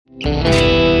This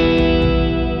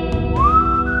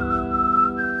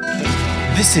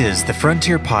is the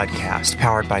Frontier Podcast,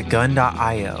 powered by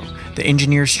Gun.io, the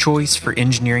engineer's choice for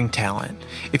engineering talent.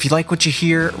 If you like what you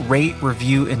hear, rate,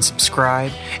 review, and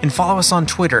subscribe, and follow us on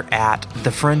Twitter at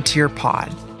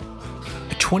TheFrontierPod.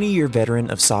 A 20-year veteran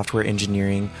of software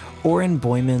engineering, Oren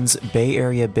Boyman's Bay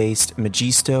Area-based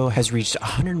Magisto has reached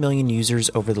 100 million users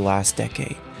over the last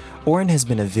decade. Oren has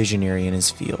been a visionary in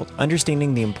his field,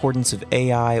 understanding the importance of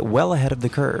AI well ahead of the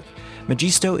curve.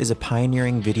 Magisto is a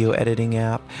pioneering video editing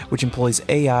app which employs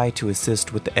AI to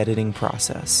assist with the editing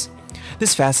process.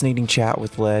 This fascinating chat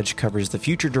with Ledge covers the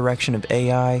future direction of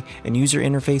AI and user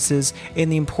interfaces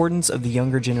and the importance of the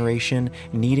younger generation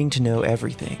needing to know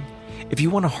everything. If you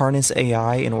want to harness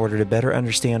AI in order to better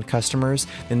understand customers,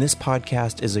 then this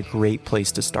podcast is a great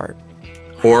place to start.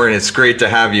 Oren, it's great to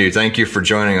have you. Thank you for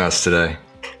joining us today.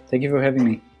 Thank you for having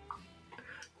me.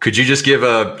 Could you just give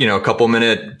a couple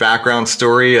minute background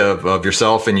story of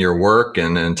yourself and your work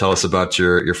and tell us about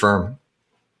your firm?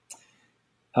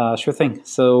 Sure thing.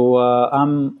 So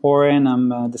I'm Oren.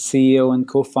 I'm the CEO and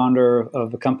co-founder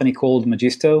of a company called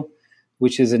Magisto,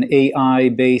 which is an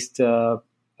AI-based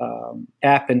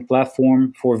app and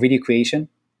platform for video creation.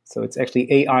 So it's actually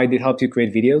AI that helps you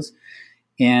create videos.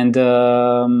 And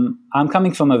I'm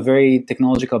coming from a very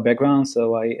technological background.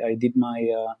 So I did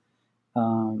my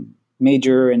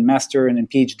major and master and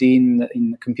PhD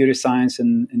in computer science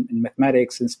and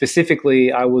mathematics. And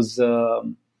specifically, I was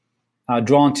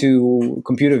drawn to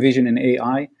computer vision and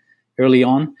AI early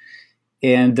on.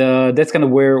 And that's kind of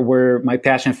where my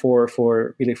passion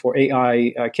for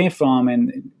AI came from.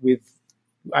 And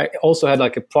I also had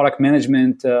like a product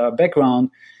management background,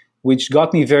 which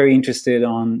got me very interested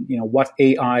on what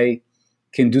AI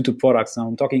can do to products. Now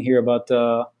I'm talking here about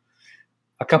a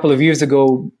couple of years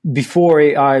ago, before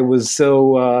AI was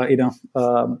so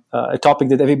a topic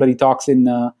that everybody talks in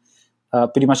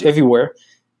pretty much everywhere.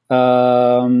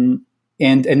 And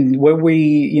where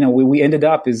we ended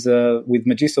up is with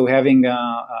Magisto having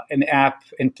an app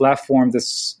and platform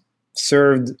that's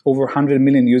served over 100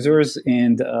 million users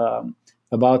and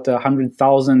about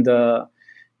 100,000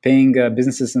 paying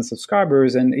businesses and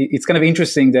subscribers. And it's kind of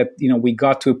interesting that we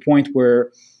got to a point where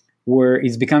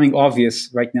it's becoming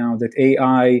obvious right now that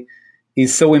AI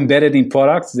is so embedded in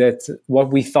products that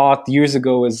what we thought years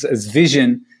ago as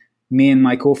vision, me and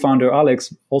my co-founder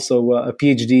Alex, also a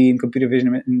PhD in computer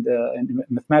vision and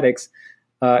mathematics,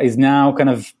 is now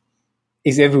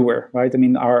is everywhere, right? I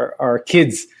mean, our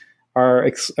kids are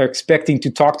expecting to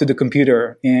talk to the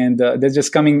computer, and they're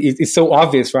just coming. It's so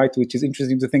obvious, right? Which is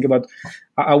interesting to think about.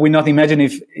 I would not imagine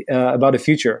about the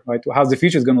future, right? How's the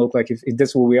future is going to look like if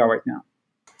that's where we are right now.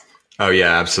 Oh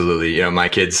yeah, absolutely. My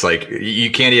kids,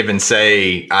 you can't even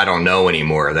say, I don't know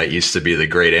anymore. That used to be the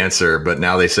great answer, but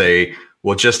now they say,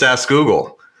 well, just ask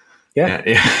Google. Yeah.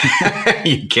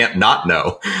 You can't not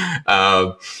know.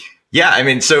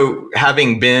 So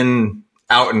having been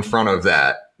out in front of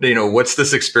that, what's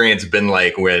this experience been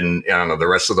like when, the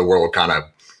rest of the world kind of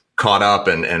caught up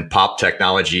and pop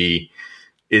technology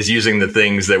is using the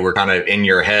things that were kind of in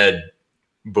your head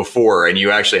before, and you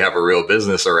actually have a real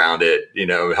business around it?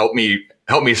 Help me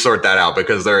sort that out,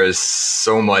 because there is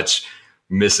so much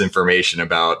misinformation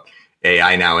about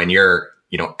AI now, and you're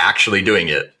actually doing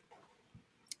it.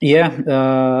 Yeah,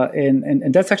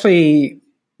 and that's actually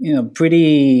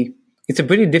it's a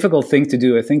pretty difficult thing to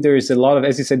do. I think there is a lot of,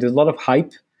 as you said, there's a lot of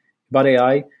hype about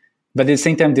AI, but at the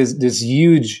same time there's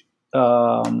huge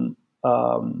kind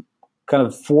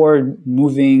of forward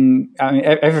moving,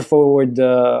 ever forward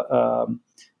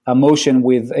motion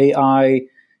with AI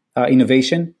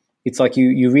innovation. It's like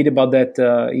you read about that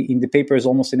in the papers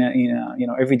almost in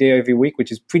every day, every week,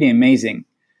 which is pretty amazing.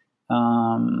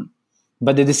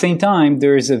 But at the same time,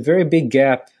 there is a very big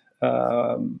gap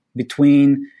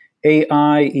between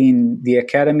AI in the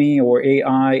academy or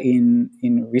AI in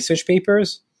research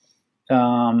papers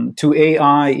to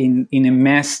AI in a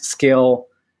mass scale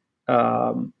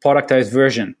productized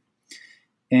version.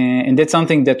 And that's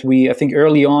something that I think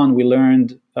early on we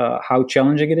learned how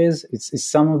challenging it is. It's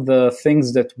some of the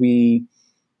things that we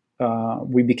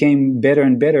became better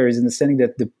and better is understanding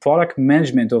that the product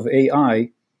management of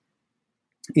AI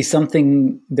is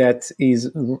something that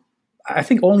is, I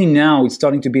think only now it's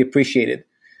starting to be appreciated.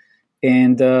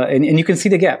 And you can see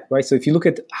the gap, right? So if you look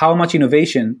at how much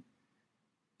innovation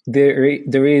there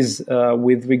is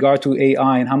with regard to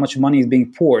AI and how much money is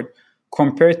being poured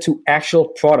compared to actual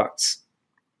products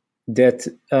that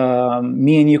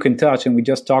me and you can touch, and we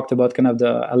just talked about kind of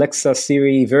the Alexa,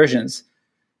 Siri versions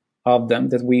of them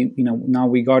that we now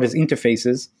regard as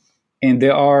interfaces, and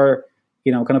there are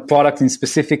kind of products in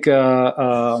specific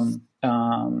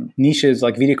niches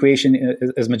like video creation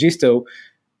as Magisto,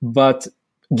 but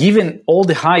given all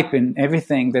the hype and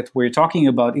everything that we're talking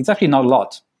about, it's actually not a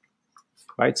lot,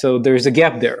 right? So there's a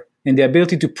gap there, and the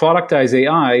ability to productize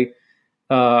AI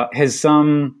has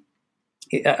some.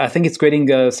 I think it's creating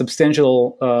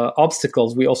substantial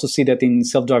obstacles. We also see that in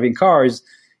self-driving cars,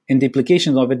 and the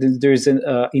implications of it. There's an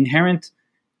inherent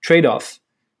trade-off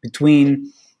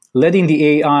between letting the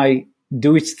AI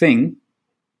do its thing,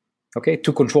 okay,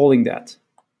 to controlling that.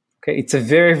 Okay, it's a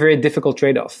very, very difficult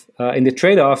trade-off, and the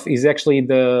trade-off is actually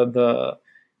the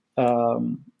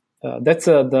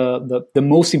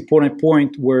most important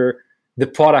point where the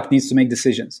product needs to make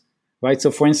decisions, right?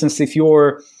 So, for instance, if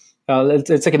you're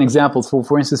let's take an example.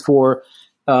 For instance, for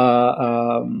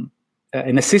an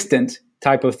assistant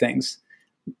type of things,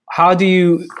 how do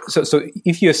you? So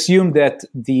if you assume that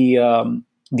the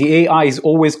AI is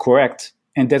always correct,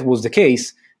 and that was the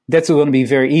case, that's going to be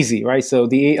very easy, right? So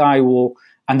the AI will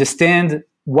understand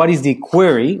what is the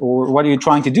query or what are you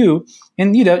trying to do,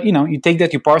 and you take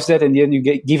that, you parse that, and then you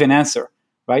give an answer,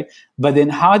 right? But then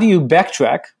how do you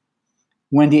backtrack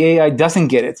when the AI doesn't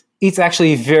get it? It's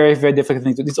actually a very, very difficult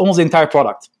thing to do. It's almost the entire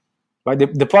product, right?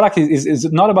 The product is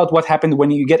not about what happened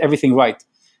when you get everything right.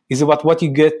 It's about what you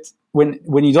get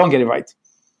when you don't get it right.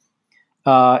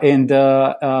 So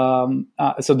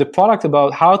the product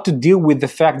about how to deal with the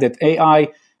fact that AI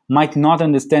might not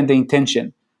understand the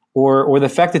intention, or the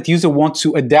fact that user wants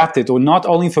to adapt it, or not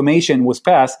all information was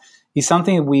passed, is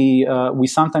something we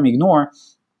sometimes ignore,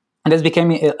 and that's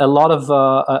became a lot of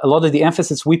the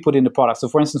emphasis we put in the product. So,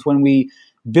 for instance, when we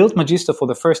built Magisto for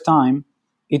the first time,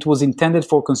 it was intended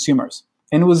for consumers,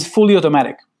 and it was fully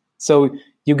automatic. So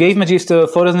you gave Magisto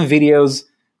photos and videos,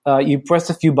 you pressed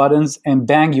a few buttons, and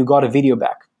bang, you got a video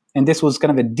back. And this was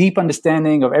kind of a deep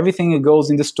understanding of everything that goes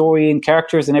in the story and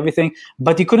characters and everything,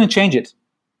 but you couldn't change it.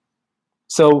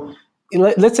 So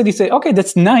let's say you say, okay,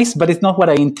 that's nice, but it's not what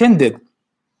I intended.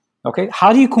 Okay,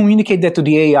 how do you communicate that to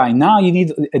the AI? Now you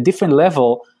need a different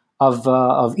level of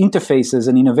interfaces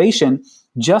and innovation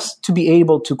just to be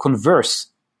able to converse,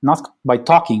 not by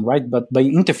talking, right, but by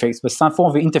interface, but some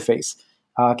form of interface.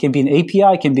 Can be an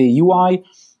API, can be a UI,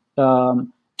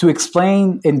 to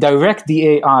explain and direct the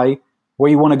AI where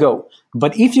you want to go.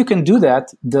 But if you can do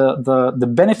that, the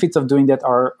benefits of doing that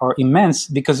are immense,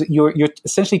 because you're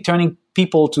essentially turning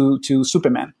people to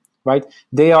Superman, right?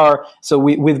 They are, so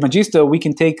with Magisto, we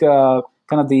can take kind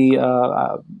of the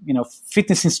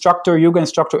fitness instructor, yoga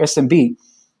instructor, SMB,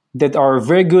 that are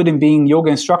very good in being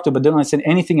yoga instructor, but don't understand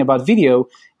anything about video,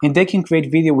 and they can create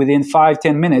video within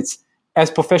 5-10 minutes as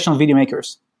professional video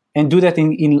makers, and do that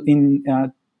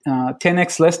in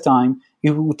 10x less time it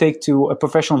would take to a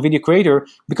professional video creator,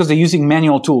 because they're using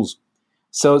manual tools.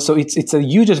 So it's a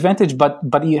huge advantage, but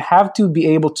you have to be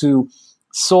able to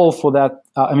solve for that.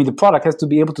 The product has to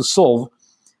be able to solve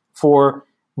for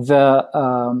the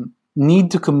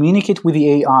need to communicate with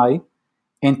the AI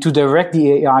and to direct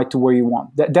the AI to where you want.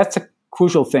 That's a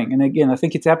crucial thing. And again, I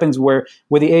think it happens where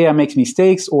the AI makes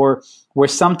mistakes, or where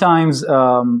sometimes,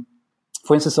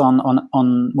 for instance,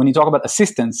 on when you talk about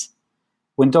assistance,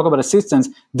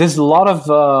 there's a lot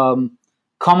of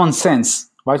common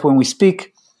sense, right? When we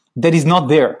speak, that is not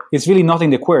there. It's really not in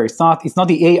the query. It's not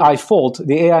the AI fault.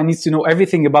 The AI needs to know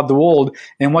everything about the world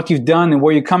and what you've done and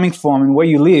where you're coming from and where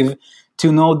you live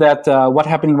to know that what's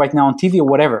happening right now on TV or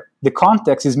whatever. The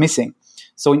context is missing.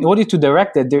 So in order to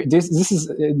direct it,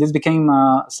 this became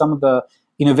some of the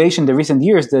innovation in the recent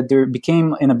years, that there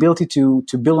became an ability to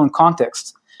build on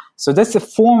context. So that's a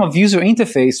form of user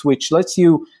interface which lets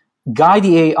you guide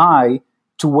the AI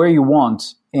to where you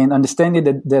want, and understanding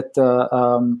that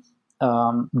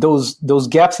those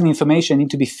gaps in information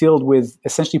need to be filled with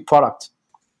essentially product.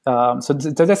 So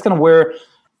that's kind of where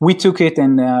we took it,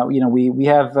 and we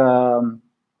have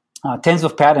tens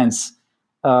of patents,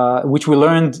 which we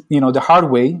learned the hard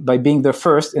way by being there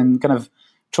first and kind of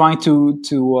trying to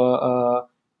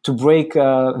break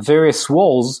various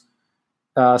walls.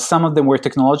 Some of them were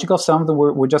technological, some of them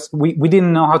were just, we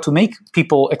didn't know how to make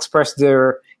people express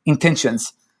their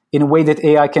intentions in a way that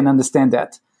AI can understand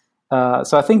that.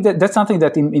 So I think that's something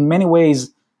that in many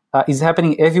ways is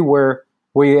happening everywhere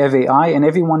where you have AI, and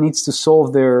everyone needs to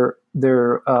solve their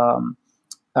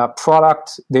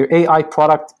product, their AI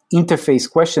product interface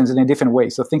questions in a different way.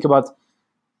 So think about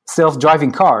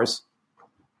self-driving cars,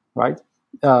 right?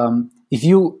 If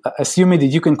you assume that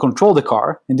you can control the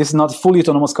car, and this is not a fully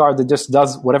autonomous car that just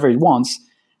does whatever it wants,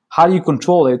 how do you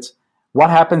control it? What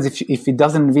happens if it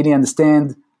doesn't really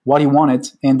understand what you want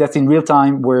it? And that's in real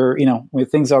time, where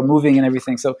things are moving and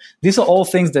everything. So these are all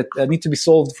things that need to be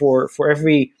solved for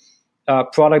every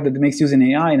product that makes use in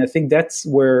AI. And I think that's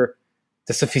where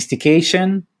the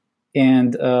sophistication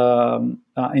and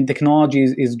technology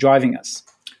is driving us.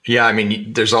 Yeah, I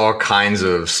mean, there's all kinds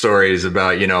of stories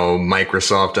about,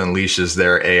 Microsoft unleashes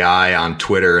their AI on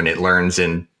Twitter and it learns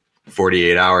in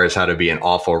 48 hours how to be an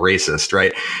awful racist,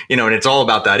 right? And it's all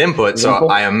about that input. So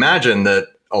I imagine that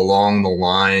along the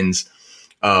lines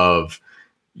of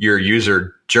your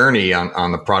user journey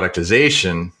on the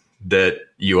productization, that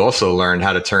you also learned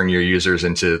how to turn your users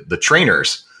into the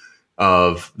trainers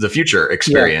of the future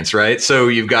experience, right? So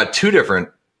you've got two different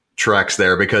tracks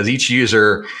there, because each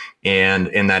user and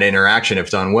in that interaction, if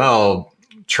done well,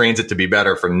 trains it to be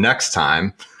better for next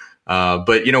time. But,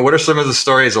 what are some of the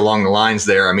stories along the lines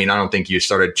there? I mean, I don't think you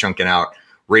started chunking out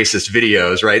racist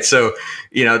videos, right? So,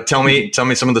 tell me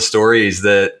some of the stories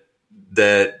that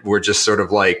were just sort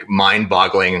of like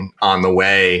mind-boggling on the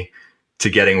way to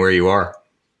getting where you are.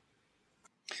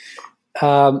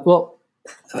 Well,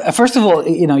 first of all,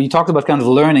 you talked about kind of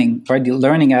learning, right? The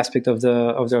learning aspect of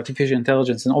the artificial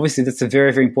intelligence, and obviously that's a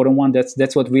very, very important one.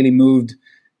 That's what really moved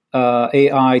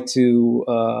AI to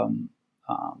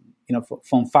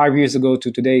from 5 years ago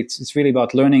to today. It's really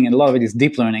about learning, and a lot of it is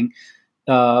deep learning,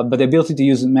 but the ability to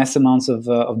use mass amounts of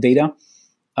data,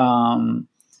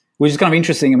 which is kind of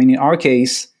interesting. I mean, in our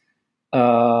case,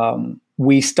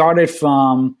 we started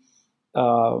from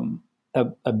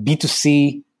a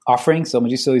B2C offering. So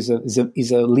Magisto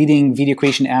is a leading video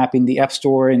creation app in the App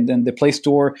Store and then the Play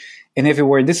Store and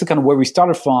everywhere. This is kind of where we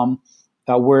started from,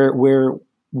 where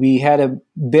we had a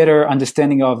better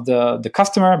understanding of the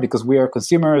customer, because we are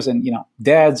consumers and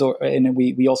dads, and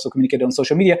we also communicated on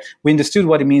social media. We understood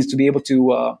what it means to be able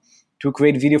to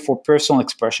create video for personal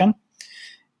expression,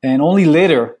 and only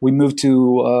later we moved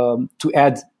to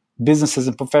add businesses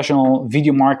and professional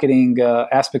video marketing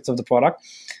aspects of the product.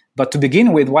 But to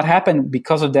begin with, what happened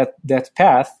because of that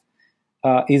path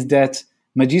is that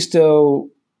Magisto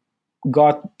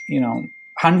got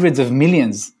hundreds of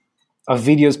millions of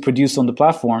videos produced on the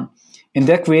platform, and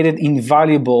that created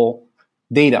invaluable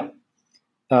data.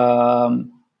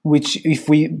 Which, if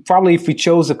we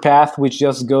chose a path which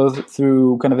just goes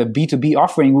through kind of a B2B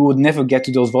offering, we would never get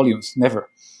to those volumes, never.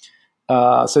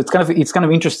 So it's kind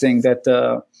of interesting that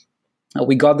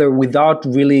we got there without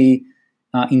really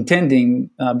intending,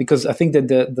 because I think that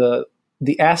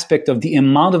the aspect of the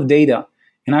amount of data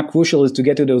and how crucial it is to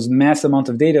get to those mass amount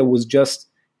of data was just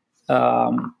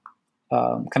kind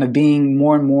of being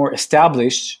more and more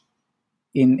established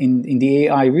in the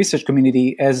AI research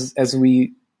community as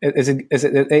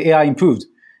AI improved.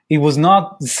 It was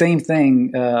not the same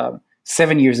thing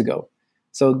 7 years ago.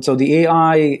 So the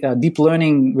AI deep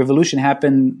learning revolution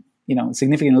happened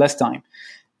significantly less time.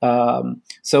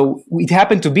 So it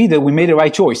happened to be that we made the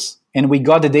right choice and we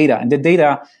got the data, and the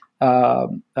data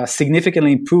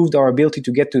significantly improved our ability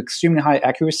to get to extremely high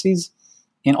accuracies,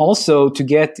 and also to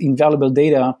get invaluable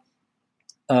data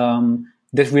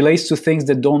that relates to things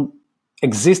that don't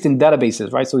exist in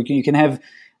databases, right? So you can have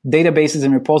databases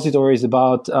and repositories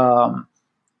about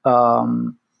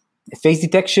face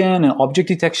detection and object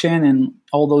detection and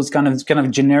all those kind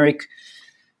of generic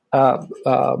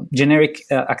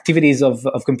activities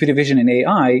of computer vision and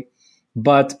AI.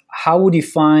 But how would you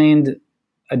find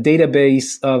a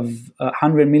database of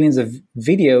 100 millions of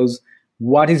videos?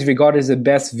 What is regarded as the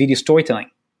best video storytelling,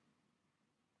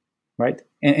 right?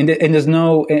 And there's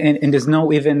no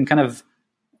even kind of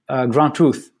ground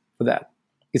truth for that.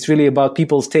 It's really about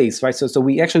people's taste, right? So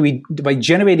we by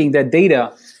generating that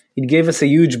data, it gave us a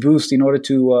huge boost in order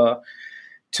to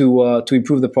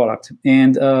improve the product.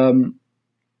 And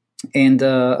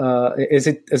as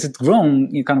it's grown,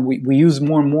 we use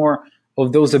more and more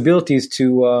of those abilities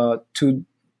to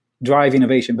drive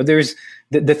innovation. But there's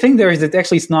the thing there is that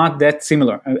actually it's not that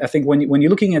similar. I think when you're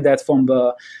looking at that from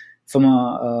a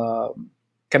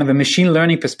kind of a machine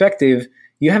learning perspective,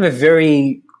 you have a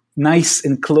very nice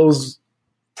and close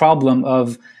problem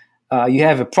of you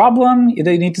have a problem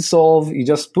that you need to solve. You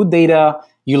just put data,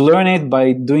 you learn it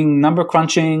by doing number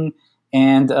crunching,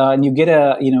 and you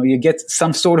get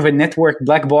some sort of a network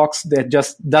black box that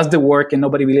just does the work and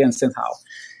nobody really understands how.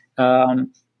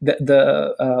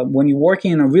 When you're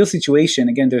working in a real situation,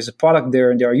 again, there's a product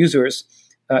there and there are users.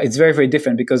 It's very, very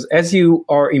different, because as you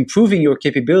are improving your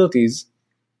capabilities,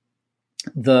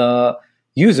 the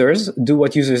users do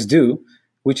what users do,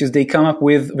 which is they come up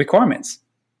with requirements,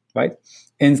 right?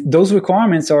 And those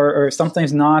requirements are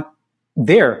sometimes not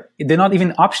there. They're not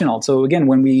even optional. So again,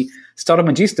 when we started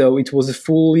Magisto, it was a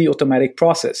fully automatic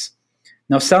process.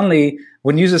 Now suddenly,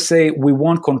 when users say we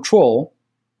want control,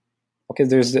 okay,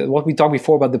 there's what we talked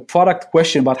before about the product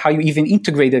question about how you even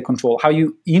integrate that control, how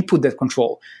you input that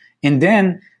control. And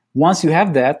then once you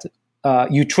have that,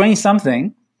 you train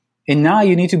something, And now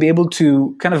you need to be able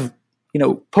to kind of,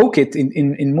 poke it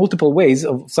in multiple ways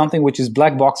of something which is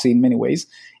black boxy in many ways,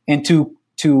 and to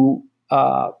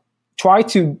try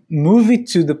to move it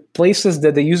to the places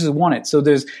that the users want it. So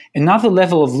there's another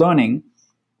level of learning,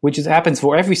 which happens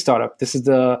for every startup. This is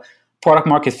the product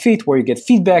market fit, where you get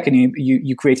feedback and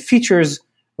you create features,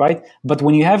 right? But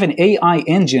when you have an AI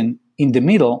engine in the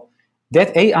middle,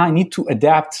 that AI needs to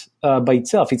adapt by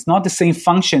itself. It's not the same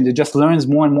function that just learns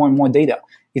more and more and more data.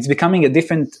 It's becoming a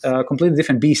different, completely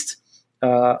different beast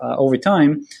over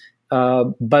time.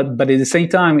 But at the same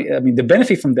time, I mean, the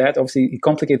benefit from that, obviously, it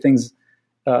complicates things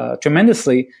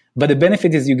tremendously. But the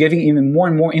benefit is you're giving even more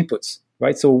and more inputs,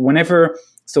 right? So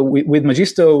with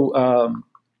Magisto,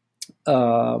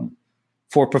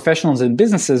 for professionals and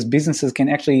businesses can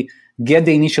actually get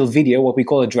the initial video, what we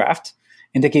call a draft,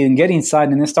 and they can get inside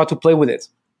and then start to play with it,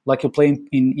 like you're playing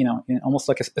in almost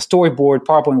like a storyboard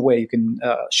PowerPoint way. You can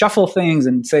shuffle things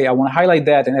and say, I want to highlight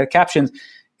that, and add captions,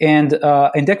 and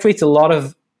that creates a lot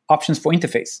of options for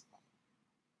interface.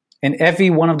 And every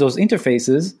one of those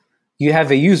interfaces, you have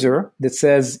a user that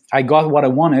says, I got what I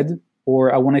wanted,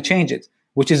 or I want to change it,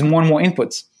 which is more and more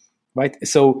inputs. Right,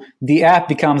 so the app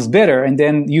becomes better, and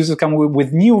then users come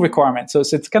with new requirements. So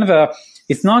it's kind of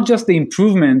it's not just the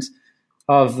improvement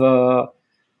of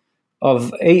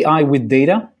AI with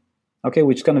data, okay,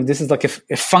 which kind of, this is like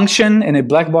a function and a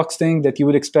black box thing that you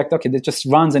would expect, okay, that just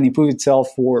runs and improves itself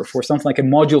for something like a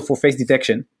module for face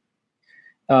detection.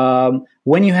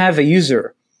 When you have a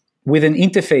user with an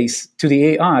interface to the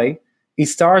AI, it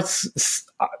starts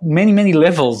many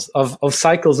levels of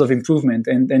cycles of improvement,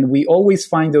 and we always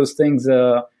find those things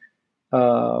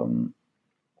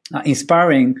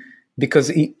inspiring,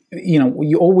 because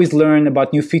you always learn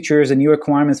about new features and new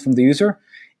requirements from the user.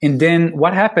 And then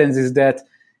what happens is that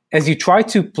as you try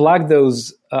to plug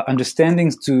those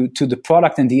understandings to the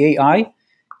product and the AI,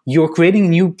 you're creating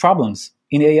new problems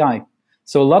in AI.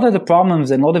 So a lot of the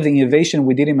problems and a lot of the innovation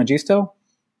we did in Magisto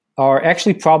are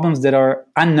actually problems that are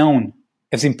unknown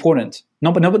as important.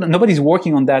 Nobody's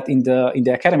working on that in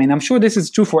the academy, and I'm sure this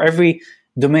is true for every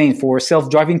domain, for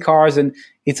self-driving cars. And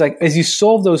it's like, as you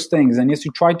solve those things and as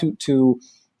you try to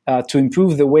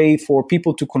improve the way for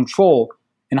people to control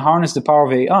and harness the power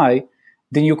of AI,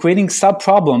 then you're creating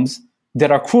sub-problems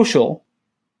that are crucial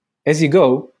as you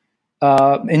go,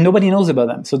 and nobody knows about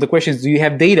them. So the question is, do you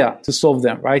have data to solve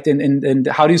them, right? And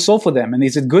how do you solve for them? And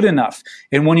is it good enough?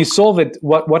 And when you solve it,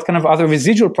 what kind of other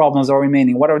residual problems are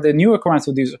remaining? What are the new requirements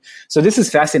of the user? So this is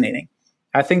fascinating.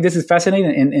 I think this is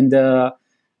fascinating, and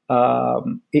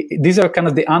these are kind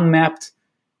of the unmapped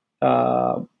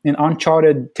and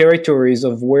uncharted territories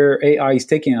of where AI is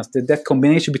taking us. That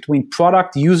combination between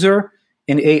product, user,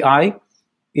 and AI.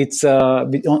 It's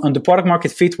on the product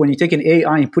market fit. When you take an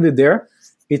AI and put it there,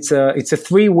 it's a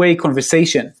three-way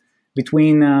conversation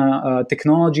between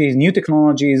technologies, new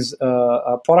technologies,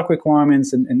 product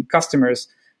requirements, and customers.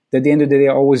 That at the end of the day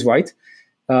are always right,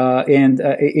 and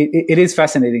it is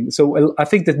fascinating. So I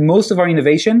think that most of our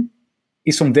innovation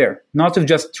is from there, not of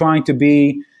just trying to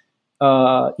be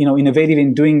innovative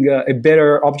in doing a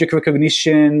better object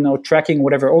recognition or tracking,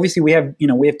 whatever. Obviously, we have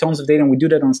tons of data, and we do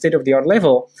that on state-of-the-art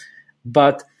level.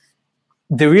 But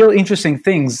the real interesting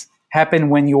things happen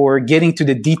when you're getting to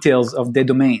the details of the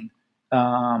domain,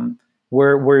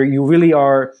 where you really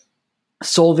are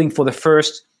solving for the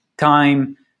first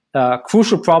time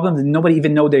crucial problems that nobody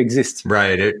even know they exist.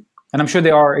 Right. And I'm sure they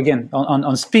are, again,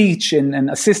 on speech and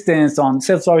assistance, on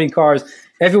self-driving cars.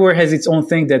 Everywhere has its own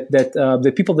thing that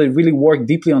the people that really work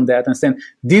deeply on that understand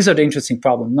these are the interesting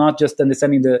problems, not just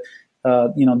understanding the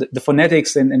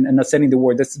phonetics and understanding the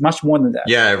word. That's much more than that.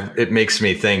 Yeah, it makes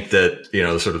me think that,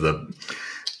 sort of the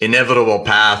inevitable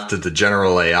path to the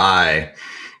general AI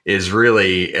is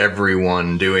really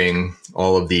everyone doing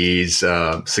all of these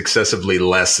successively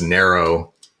less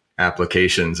narrow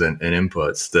applications and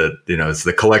inputs. That, it's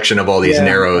the collection of all these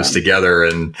narrows together.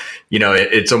 And,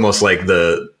 it's almost like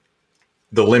the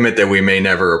limit that we may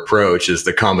never approach is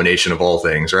the combination of all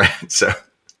things, right? So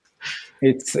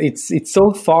it's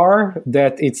so far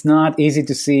that it's not easy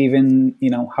to see even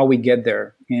how we get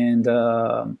there. And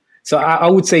so I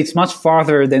would say it's much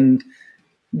farther than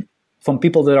from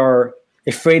people that are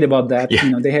afraid about that.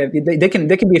 Yeah. They can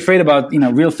be afraid about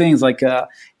real things like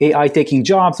AI taking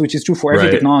jobs, which is true for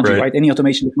every technology, right? Any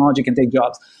automation technology can take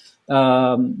jobs.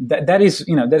 That is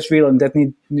that's real, and that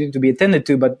need to be attended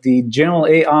to. But the general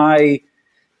AI,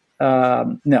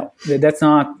 no, that's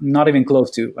not even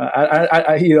close to.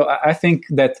 I think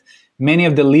that many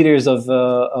of the leaders of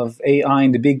AI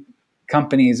in the big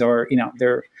companies are,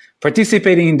 they're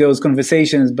participating in those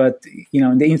conversations, but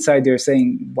on the inside they're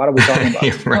saying, what are we talking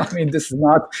about? Right. I mean, this is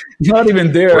not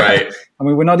even there. Right. I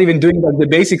mean, we're not even doing the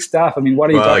basic stuff. I mean, what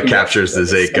are you talking about? Well, it captures the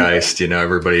zeitgeist.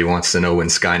 Everybody wants to know when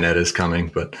Skynet is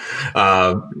coming. But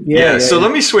so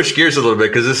let me switch gears a little bit,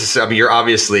 because this is, you're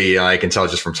obviously, I can tell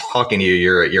just from talking to you,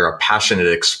 you're a passionate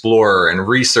explorer and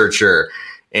researcher.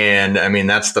 And I mean,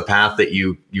 that's the path that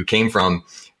you came from.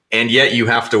 And yet you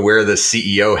have to wear the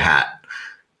CEO hat.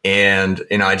 And,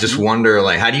 I just wonder,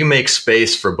 like, how do you make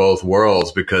space for both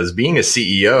worlds? Because being a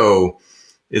CEO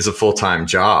is a full-time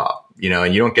job,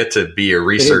 and you don't get to be a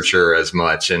researcher as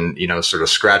much and, sort of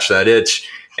scratch that itch.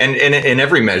 And in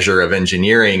every measure of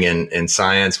engineering and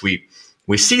science, we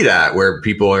see that, where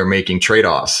people are making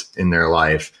trade-offs in their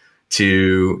life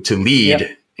to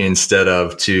lead instead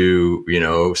of to,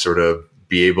 sort of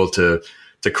be able to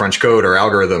crunch code or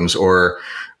algorithms or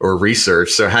research.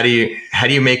 So how do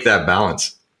you make that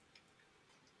balance?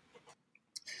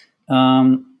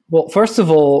 Well, first of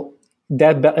all,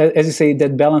 as you say,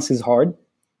 that balance is hard.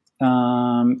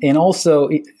 And also,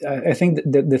 I think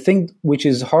the thing which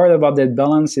is hard about that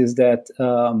balance is that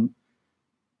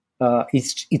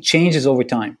it changes over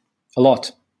time a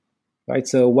lot, right?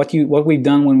 So what we've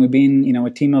done when we've been, a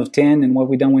team of 10, and what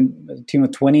we've done when a team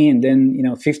of 20, and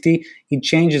then 50, it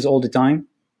changes all the time,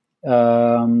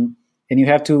 and you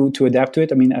have to adapt to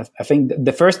it. I mean, I think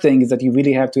the first thing is that you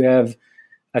really have to have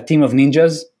a team of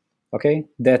ninjas. Okay,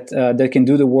 that can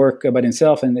do the work by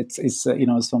themselves, and it's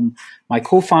some my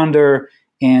co-founder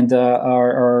and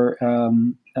our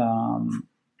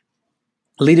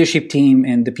leadership team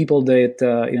and the people that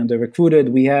they recruited.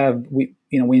 We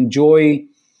enjoy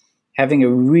having a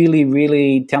really,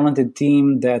 really talented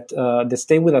team that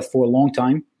stay with us for a long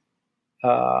time.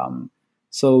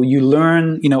 So you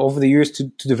learn over the years to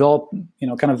develop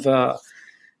kind of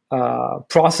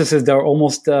processes that are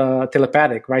almost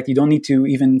telepathic, right? You don't need to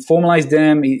even formalize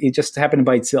them. It just happened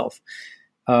by itself.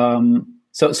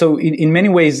 So in many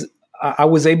ways, I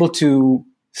was able to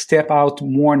step out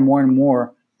more and more and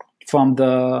more from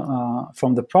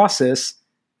the process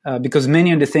because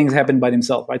many of the things happen by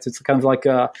themselves, right? So it's kind of like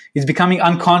it's becoming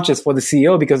unconscious for the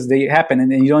CEO because they happen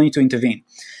and you don't need to intervene.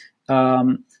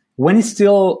 When it's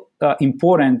still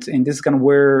important, and this is kind of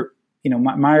where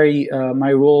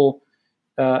my role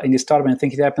in the startup, and I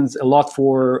think it happens a lot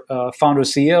for founder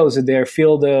CEOs, that they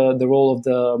feel the role of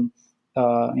the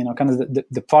kind of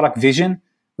the product vision.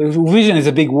 Vision is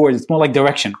a big word. It's more like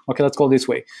direction. Okay, let's call it this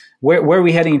way. Where are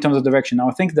we heading in terms of direction? Now,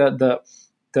 I think that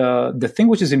the thing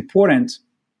which is important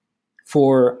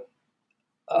for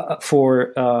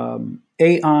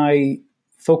AI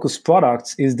focused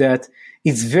products is that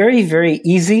it's very, very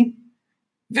easy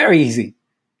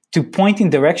to point in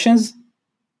directions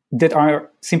that are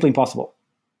simply impossible.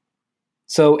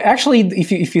 So actually,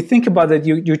 if you think about it,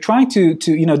 you're trying to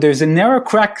there's a narrow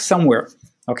crack somewhere,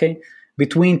 okay,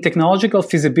 between technological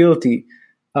feasibility,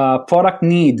 product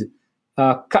need,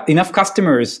 enough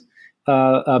customers,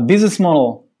 business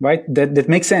model, right, that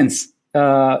makes sense.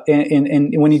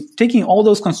 And when you're taking all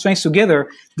those constraints together,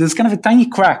 there's kind of a tiny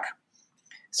crack.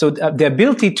 So the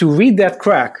ability to read that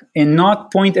crack and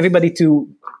not point everybody to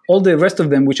all the rest of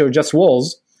them, which are just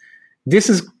walls, this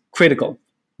is critical,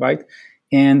 right?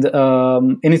 And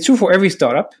it's true for every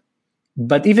startup,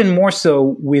 but even more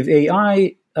so with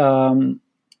AI,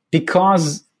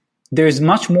 because there's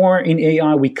much more in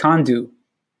AI we can't do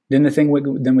than the thing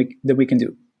that we can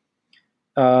do,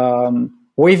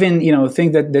 or even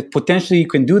things that potentially you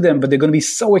can do them, but they're going to be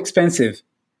so expensive,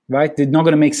 right? They're not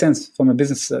going to make sense from a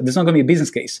business. There's not going to be a business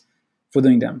case for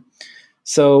doing them.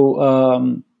 So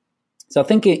I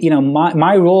think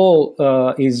my role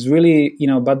is really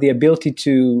about the ability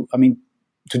to,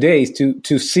 today is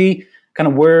to see kind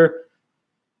of where,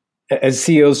 as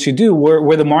CEOs should do,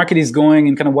 where the market is going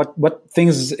and kind of what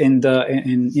things in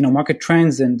market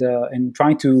trends and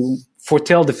trying to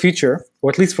foretell the future, or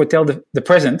at least foretell the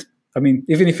present. I mean,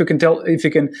 even if you can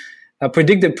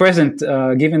predict the present,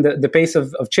 given the pace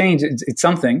of change, it's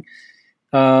something.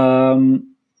 And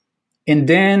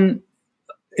then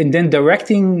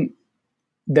directing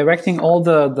all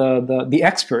the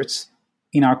experts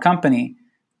in our company,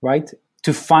 right,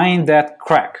 to find that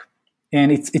crack.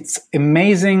 And it's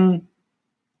amazing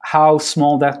how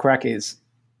small that crack is,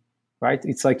 right?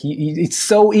 It's like it's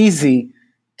so easy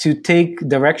to take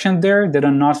direction there that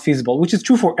are not feasible, which is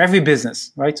true for every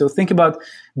business, right? So think about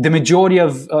the majority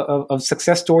of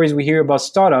success stories we hear about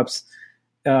startups.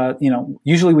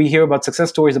 Usually we hear about success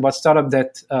stories about startups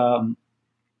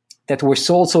that were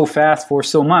sold so fast for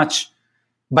so much,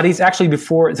 but it's actually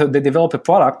before. So they develop a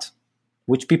product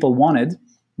which people wanted,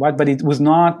 right? But it was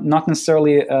not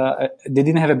necessarily, they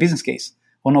didn't have a business case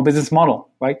or no business model,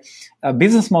 right? A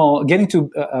business model, getting to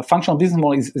a functional business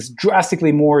model is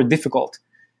drastically more difficult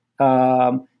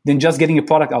than just getting a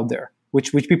product out there,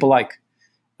 which people like.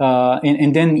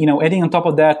 And then, adding on top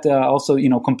of that, also,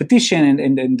 competition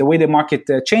and the way the market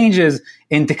changes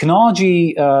and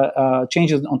technology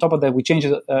changes. On top of that, we change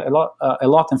a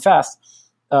lot and fast.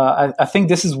 I think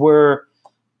this is where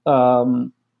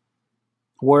I'm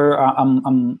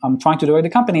trying to direct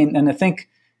the company, and I think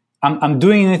I'm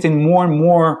doing it in more and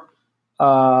more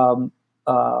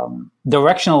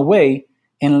directional way,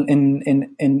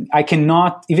 and I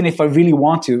cannot, even if I really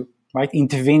want to, right,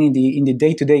 intervene in the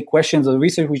day-to-day questions of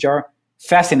research, which are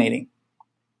fascinating.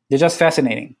 They're just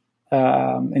fascinating,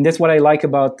 and that's what I like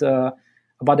about the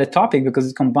topic, because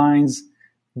it combines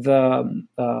the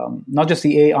not just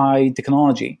the AI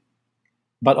technology,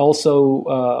 but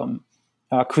also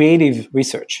creative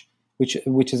research,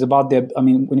 which is about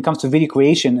when it comes to video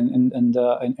creation and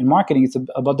marketing, it's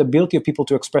about the ability of people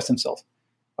to express themselves.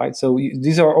 Right, so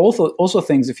these are also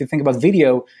things. If you think about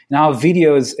video and how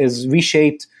video is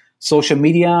reshaped social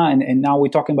media, and now we're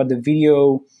talking about the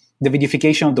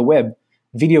videofication of the web,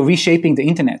 video reshaping the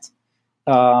internet.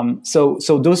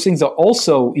 So those things are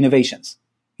also innovations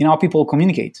in how people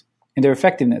communicate and their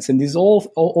effectiveness. And these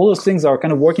all those things are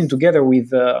kind of working together with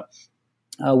the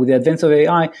advance of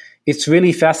AI. It's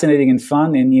really fascinating and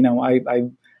fun. And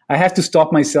I have to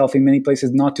stop myself in many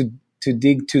places not to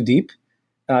dig too deep.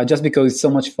 Just because it's so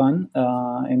much fun.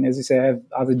 And as you say, I have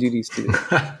other duties to do.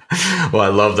 Well, I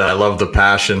love that. I love the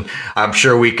passion. I'm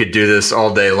sure we could do this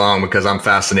all day long because I'm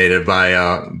fascinated by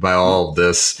all of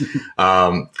this.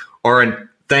 Oren,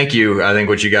 thank you. I think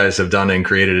what you guys have done and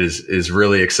created is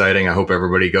really exciting. I hope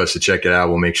everybody goes to check it out.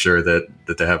 We'll make sure that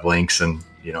they have links and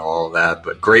all of that.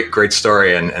 But great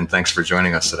story, and thanks for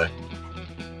joining us today.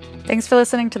 Thanks for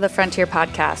listening to the Frontier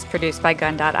Podcast, produced by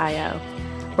Gun.io.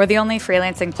 We're the only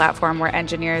freelancing platform where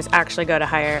engineers actually go to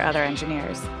hire other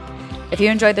engineers. If you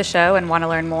enjoyed the show and want to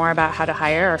learn more about how to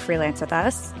hire or freelance with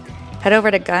us, head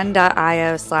over to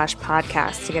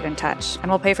gun.io/podcast to get in touch, and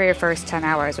we'll pay for your first 10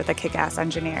 hours with a kick-ass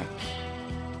engineer.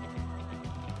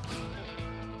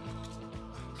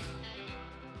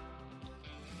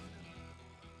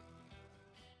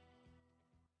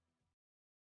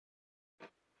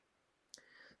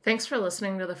 Thanks for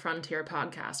listening to the Frontier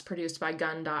Podcast, produced by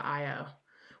Gun.io.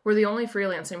 We're the only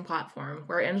freelancing platform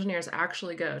where engineers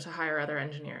actually go to hire other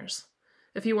engineers.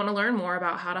 If you want to learn more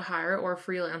about how to hire or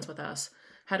freelance with us,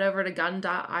 head over to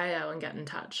gun.io and get in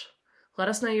touch. Let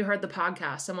us know you heard the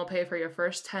podcast, and we'll pay for your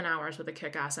first 10 hours with a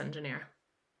kick-ass engineer.